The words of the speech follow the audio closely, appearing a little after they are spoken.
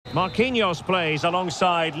Marquinhos plays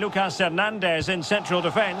alongside Lucas Hernandez in central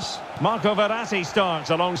defence. Marco Verratti starts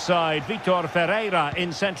alongside Vitor Ferreira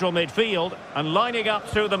in central midfield. And lining up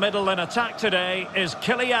through the middle in attack today is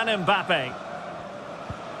Kylian Mbappe.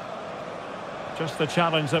 Just the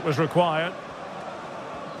challenge that was required.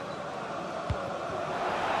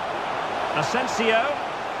 Asensio.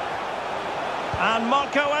 And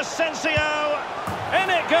Marco Asensio. In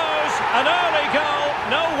it goes. An early goal.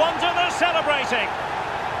 No wonder they're celebrating.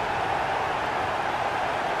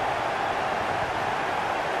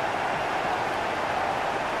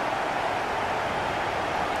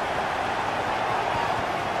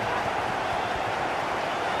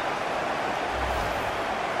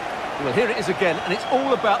 Well, here it is again, and it's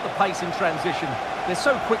all about the pace in transition. They're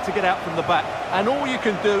so quick to get out from the back, and all you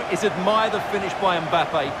can do is admire the finish by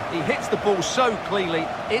Mbappe. He hits the ball so cleanly.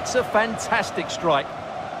 It's a fantastic strike.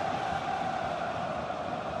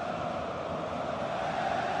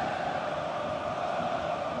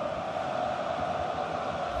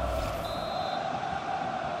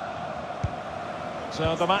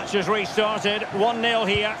 So the match has restarted, 1-0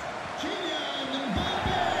 here.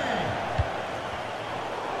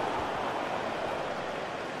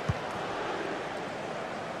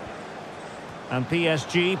 And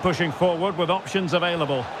PSG pushing forward with options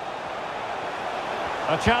available.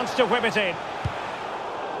 A chance to whip it in.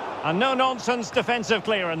 And no-nonsense defensive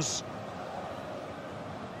clearance.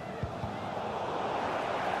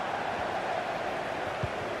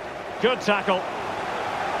 Good tackle.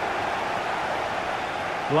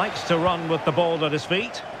 Likes to run with the ball at his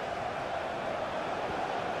feet.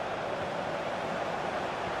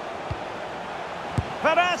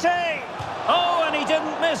 Verratti! Oh, and he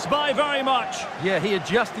didn't miss by very much. Yeah, he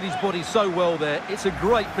adjusted his body so well there. It's a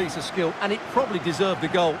great piece of skill, and it probably deserved the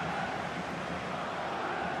goal.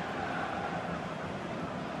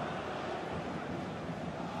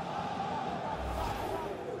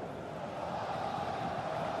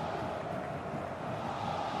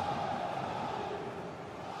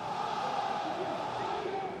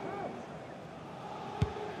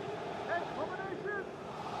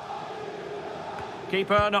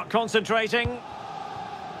 Keeper not concentrating.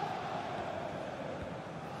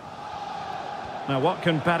 Now what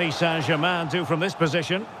can Paris Saint-Germain do from this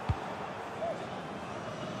position?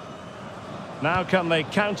 Now can they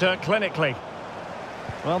counter clinically?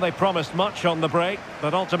 Well, they promised much on the break,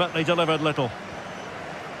 but ultimately delivered little.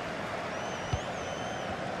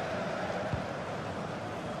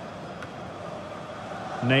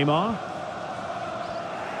 Neymar.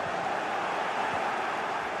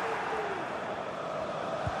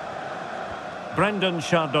 Brendan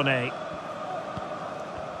Chardonnay.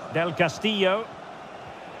 Del Castillo.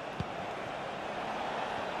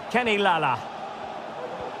 Kenny Lala.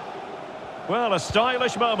 Well, a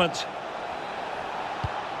stylish moment.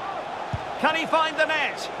 Can he find the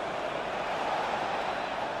net?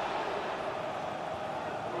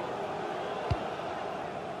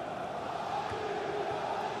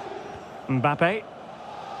 Mbappe.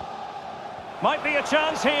 Might be a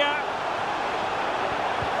chance here.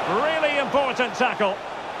 Really important tackle.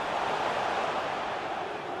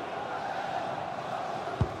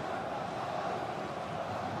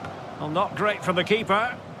 Well, not great from the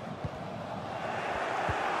keeper.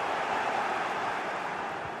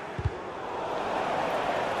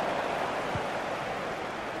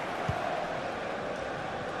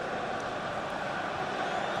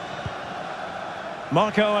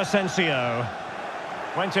 Marco Asensio.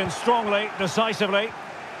 Went in strongly, decisively.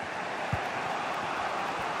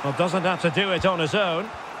 Well, doesn't have to do it on his own.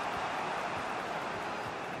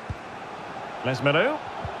 Les Melou.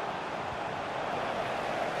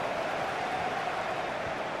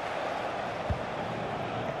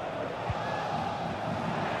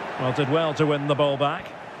 Well, did well to win the ball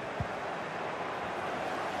back.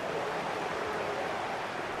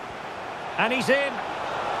 And he's in.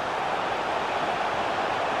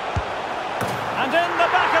 And in the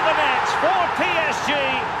back of the net for PSG.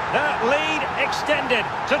 That lead extended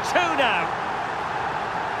to 2 now.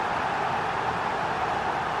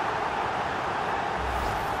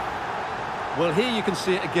 Well, here you can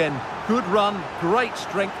see it again. Good run, great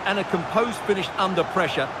strength, and a composed finish under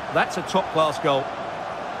pressure. That's a top-class goal.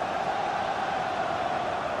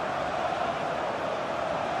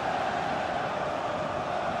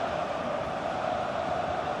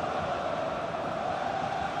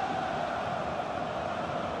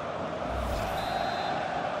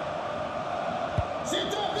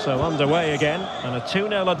 So underway again, and a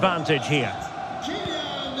 2-0 advantage here.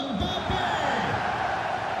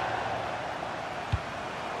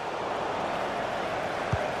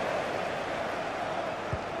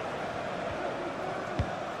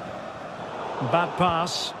 Bad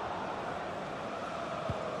pass.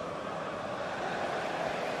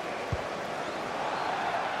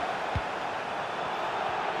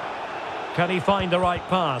 Can he find the right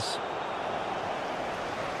pass?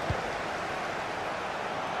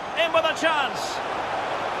 In with a chance.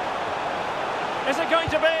 Is it going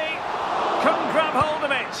to be? Couldn't grab hold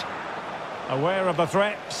of it. Aware of the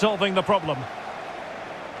threat, solving the problem.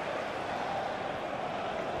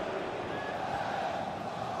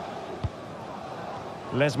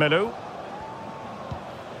 Lesmelou.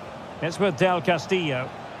 It's with Del Castillo.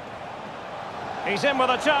 He's in with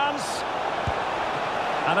a chance.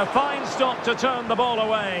 And a fine stop to turn the ball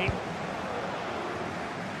away.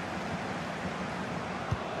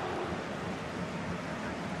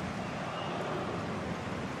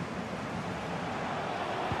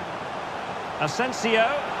 Asensio.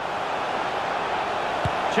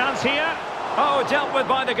 Chance here. Oh, dealt with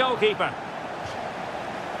by the goalkeeper.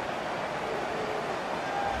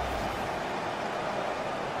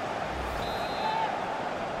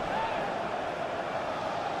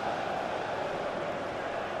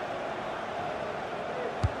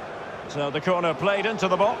 So the corner played into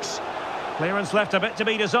the box. Clearance left a bit to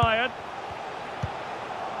be desired.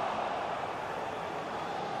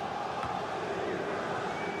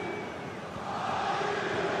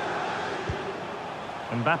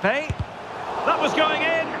 Mbappe. That was going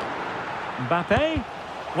in. Mbappe.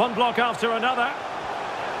 One block after another.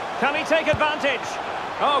 Can he take advantage?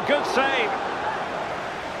 Oh, good save.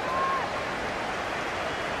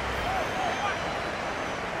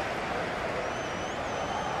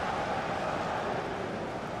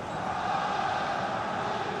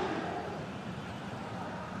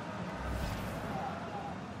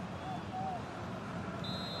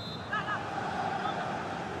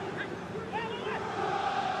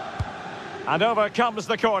 And over comes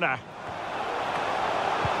the corner.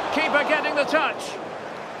 Keeper getting the touch.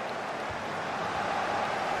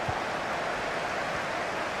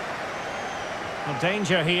 Well,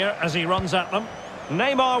 danger here as he runs at them.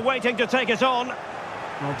 Neymar waiting to take it on.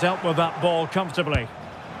 Well, dealt with that ball comfortably.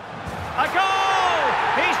 A goal!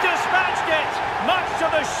 He's dispatched it, much to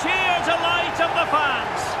the sheer delight of the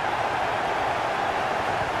fans.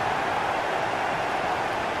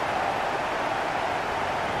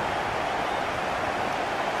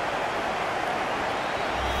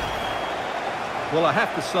 Well, I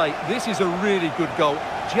have to say, this is a really good goal.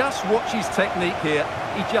 Just watch his technique here.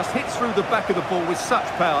 He just hits through the back of the ball with such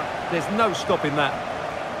power. There's no stopping that.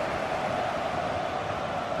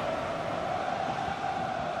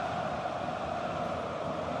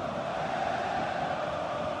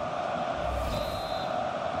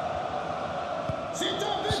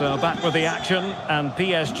 So back with the action, and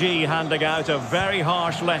PSG handing out a very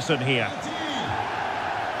harsh lesson here.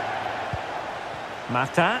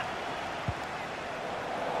 Martin.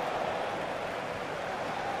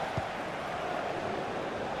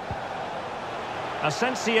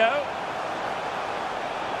 Asensio.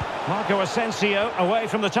 Marco Asensio away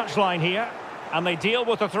from the touchline here. And they deal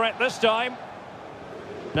with the threat this time.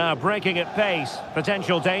 Now breaking at pace.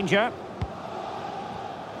 Potential danger.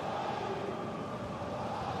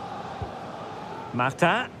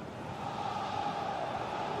 Martin.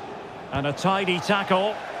 And a tidy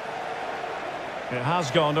tackle. It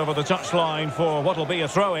has gone over the touchline for what will be a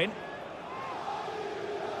throw-in.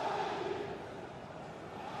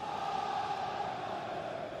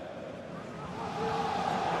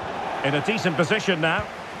 In a decent position now.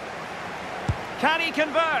 Can he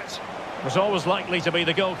convert? Was always likely to be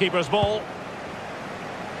the goalkeeper's ball.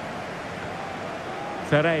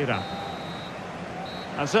 Ferreira.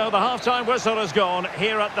 And so the half-time whistle has gone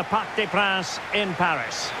here at the Parc des Princes in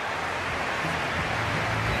Paris.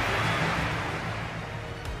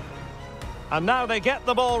 And now they get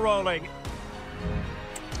the ball rolling.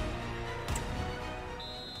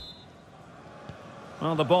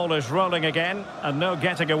 Well, the ball is rolling again, and no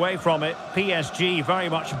getting away from it. PSG very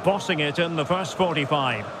much bossing it in the first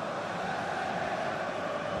 45.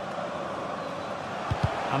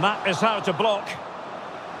 And that is how to block.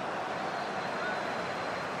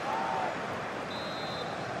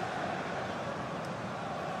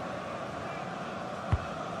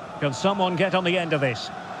 Can someone get on the end of this?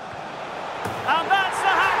 And that's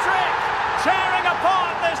the hat-trick! Tearing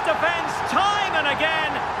apart this defence time and again.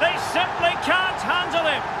 They simply can't handle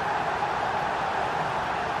him.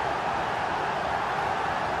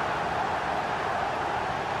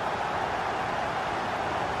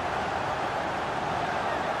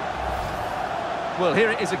 Well,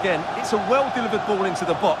 here it is again. It's a well-delivered ball into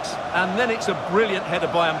the box, and then it's a brilliant header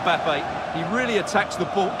by Mbappe. He really attacks the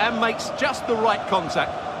ball and makes just the right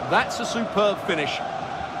contact. That's a superb finish.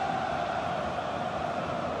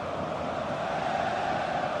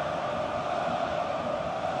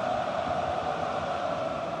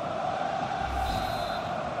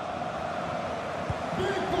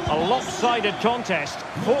 lopsided contest,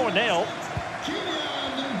 4-0.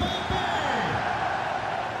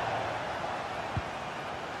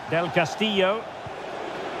 Del Castillo.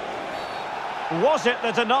 Was it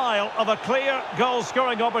the denial of a clear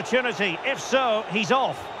goal-scoring opportunity? If so, he's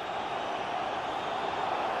off.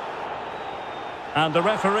 And the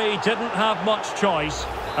referee didn't have much choice.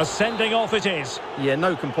 A sending off it is. Yeah,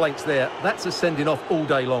 no complaints there. That's a sending off all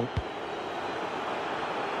day long.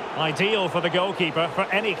 Ideal for the goalkeeper, for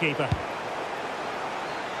any keeper.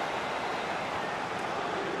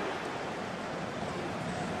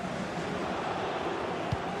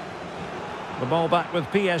 The ball back with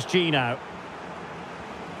PSG now.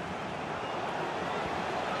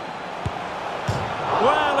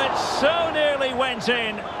 Well, it so nearly went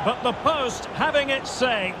in, but the post having its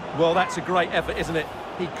say. Well, that's a great effort, isn't it?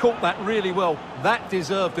 He caught that really well. That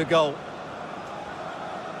deserved a goal.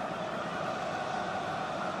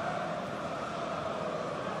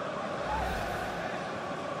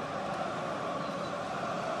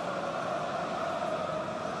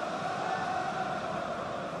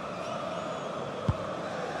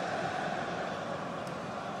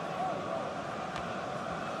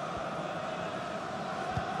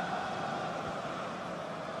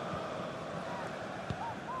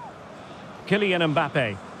 Kylian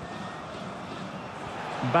Mbappe.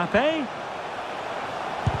 Mbappe.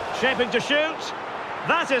 Shaping to shoot.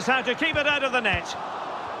 That is how to keep it out of the net.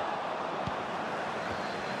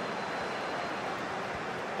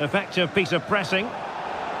 Effective piece of pressing.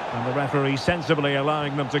 And the referee sensibly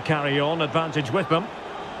allowing them to carry on, advantage with them.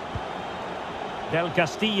 Del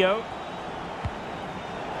Castillo.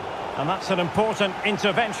 And that's an important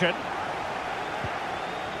intervention.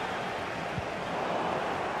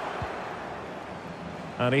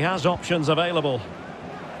 And he has options available.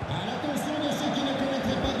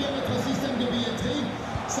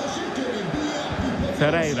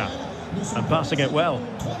 Pereira. And passing it well.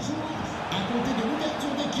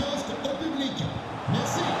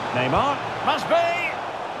 Neymar. Must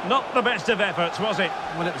be! Not the best of efforts, was it?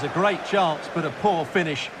 Well, it was a great chance, but a poor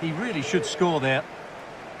finish. He really should score there.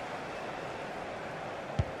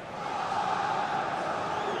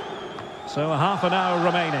 So a half an hour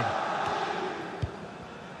remaining.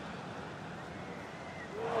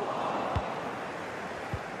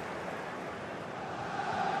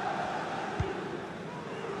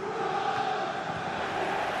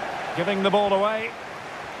 Giving the ball away.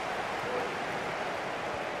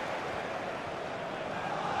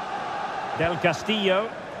 Del Castillo.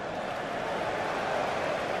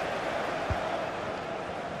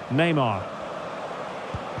 Neymar.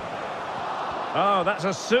 Oh, that's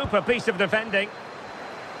a super piece of defending.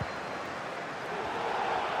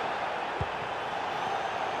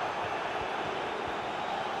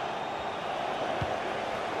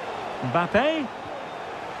 Mbappe.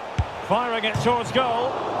 Firing it towards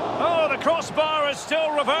goal. Oh, the crossbar is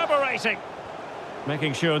still reverberating.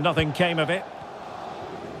 Making sure nothing came of it.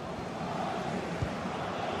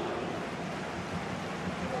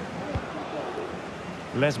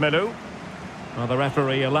 Lesmelu. Well, the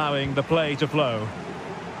referee allowing the play to flow.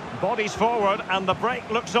 Bodies forward and the break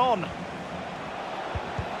looks on.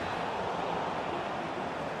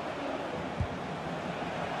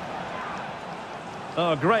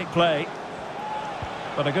 Oh, great play.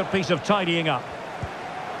 But a good piece of tidying up.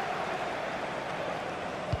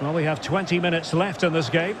 Well, we have 20 minutes left in this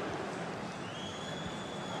game.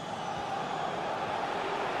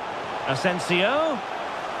 Asensio.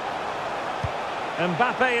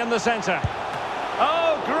 Mbappe in the centre.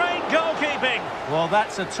 Oh, great goalkeeping. Well,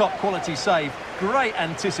 that's a top quality save. Great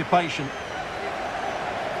anticipation.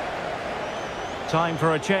 Time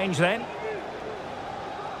for a change then.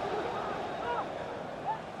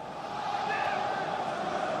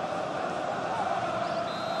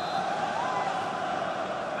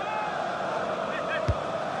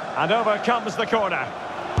 And over comes the corner.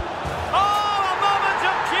 Oh, a moment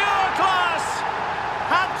of pure class!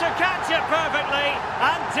 Had to catch it perfectly,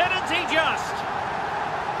 and didn't he just?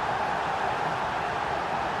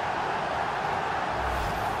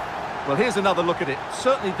 Well, here's another look at it.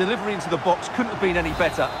 Certainly delivery into the box couldn't have been any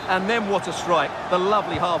better. And then what a strike. The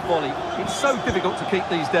lovely half volley. It's so difficult to keep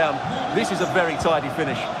these down. This is a very tidy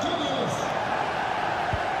finish.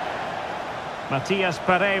 Matias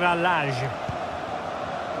Pereira Lage.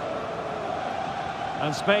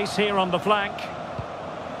 And space here on the flank.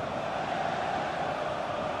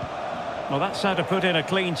 Well, that's how to put in a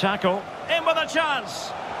clean tackle. In with a chance.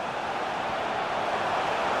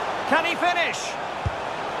 Can he finish?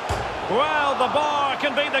 Well, the bar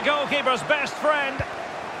can be the goalkeeper's best friend.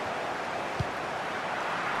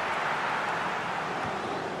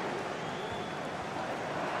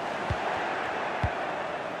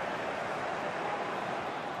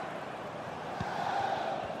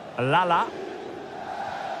 Lala.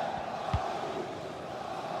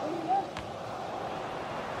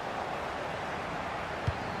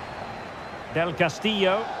 Del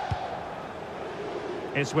Castillo.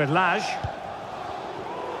 It's with Lage.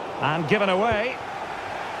 And given away.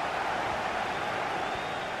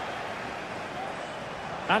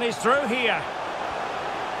 And he's through here.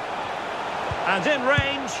 And in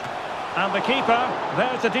range. And the keeper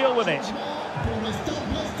there to deal with it.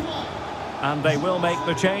 And they will make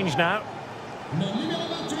the change now.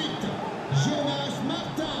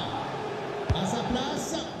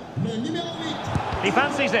 He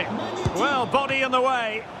fancies it. Well, body in the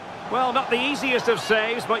way. Well, not the easiest of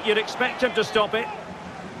saves, but you'd expect him to stop it.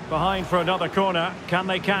 Behind for another corner. Can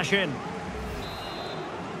they cash in?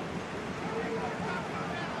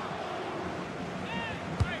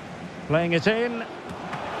 Playing it in.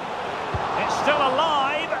 It's still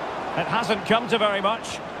alive. It hasn't come to very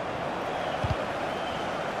much.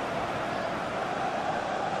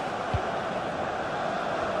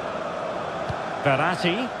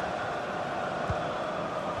 Verratti.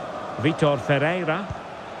 Vitor Ferreira.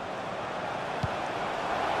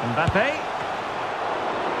 Mbappe.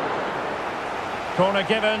 Corner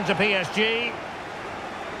given to PSG.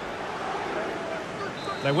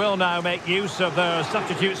 They will now make use of their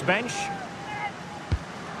substitutes bench.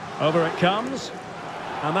 Over it comes.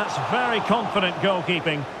 And that's very confident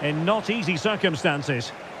goalkeeping in not easy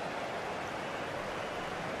circumstances.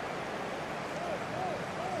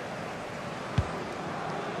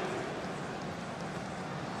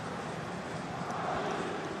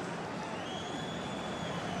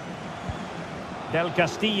 Del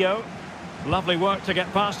Castillo. Lovely work to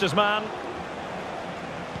get past his man.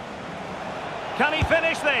 Can he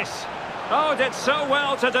finish this? Oh, did so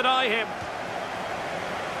well to deny him.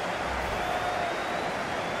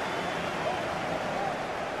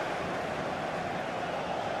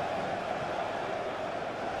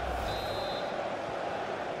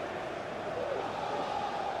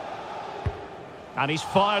 And he's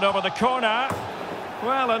fired over the corner.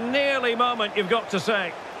 Well, a nearly moment, you've got to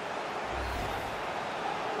say.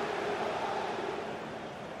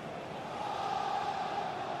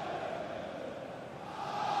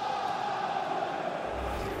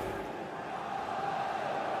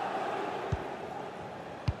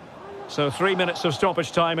 So 3 minutes of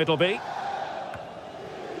stoppage time it'll be.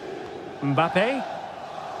 Mbappe.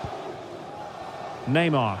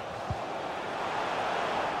 Neymar.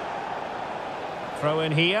 Throw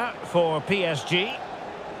in here for PSG.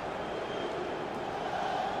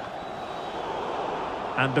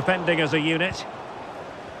 And defending as a unit.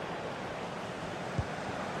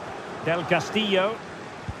 Del Castillo.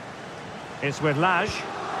 It's with Lage.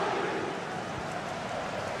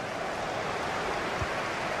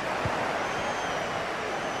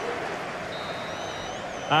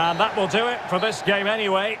 And that will do it for this game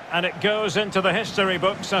anyway, and it goes into the history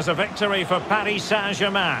books as a victory for Paris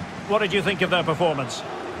Saint-Germain. What did you think of their performance?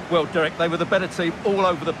 Well, Derek, they were the better team all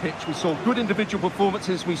over the pitch. We saw good individual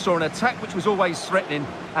performances, we saw an attack which was always threatening,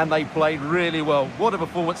 and they played really well. What a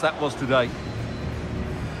performance that was today.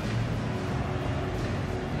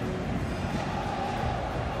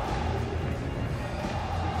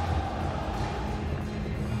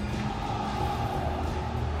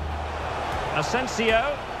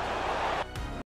 Asensio.